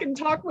come back and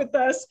talk with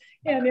us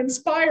and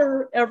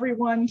inspire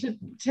everyone to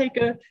take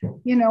a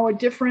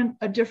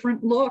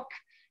different look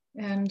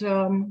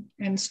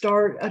and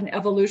start an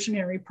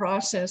evolutionary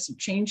process of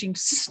changing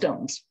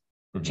systems,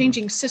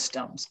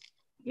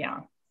 yeah,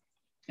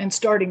 and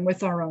starting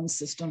with our own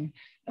system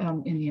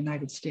in the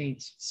United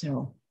States.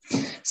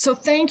 So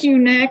thank you,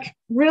 Nick.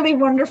 Really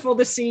wonderful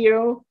to see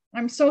you.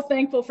 I'm so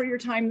thankful for your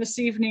time this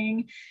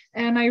evening.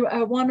 And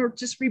I want to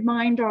just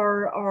remind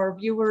our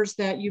viewers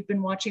that you've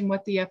been watching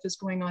What the F is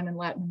Going On in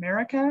Latin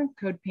America,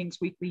 Code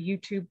Pink's weekly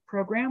YouTube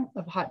program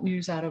of hot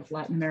news out of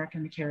Latin America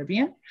and the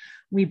Caribbean.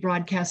 We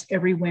broadcast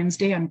every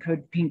Wednesday on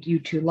Code Pink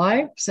YouTube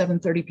Live,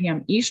 7:30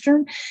 p.m.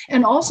 Eastern.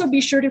 And also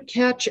be sure to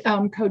catch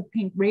Code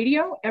Pink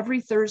Radio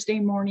every Thursday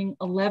morning,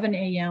 11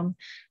 a.m.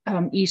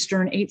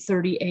 Eastern,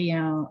 8:30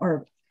 a.m.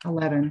 or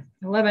 11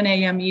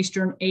 a.m.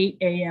 Eastern, 8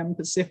 a.m.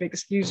 Pacific,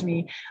 excuse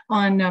me,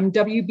 on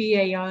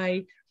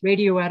WBAI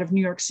radio out of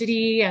New York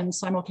City and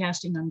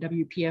simulcasting on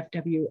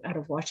WPFW out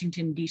of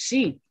Washington,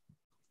 D.C.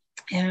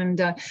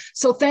 And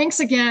so thanks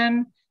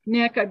again,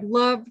 Nick. I'd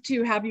love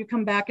to have you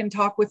come back and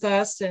talk with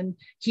us and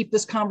keep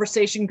this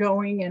conversation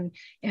going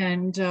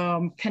and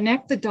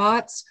connect the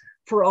dots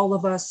for all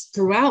of us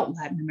throughout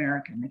Latin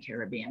America and the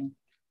Caribbean,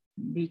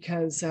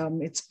 because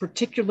it's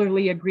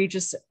particularly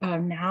egregious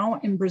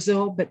now in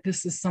Brazil, but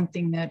this is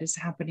something that is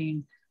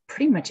happening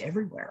pretty much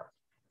everywhere.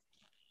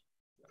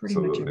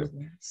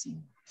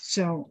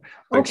 So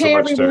okay, so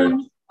everyone.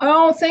 Terry.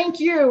 Oh, thank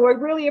you. I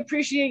really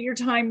appreciate your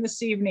time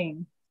this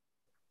evening.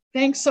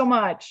 Thanks so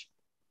much.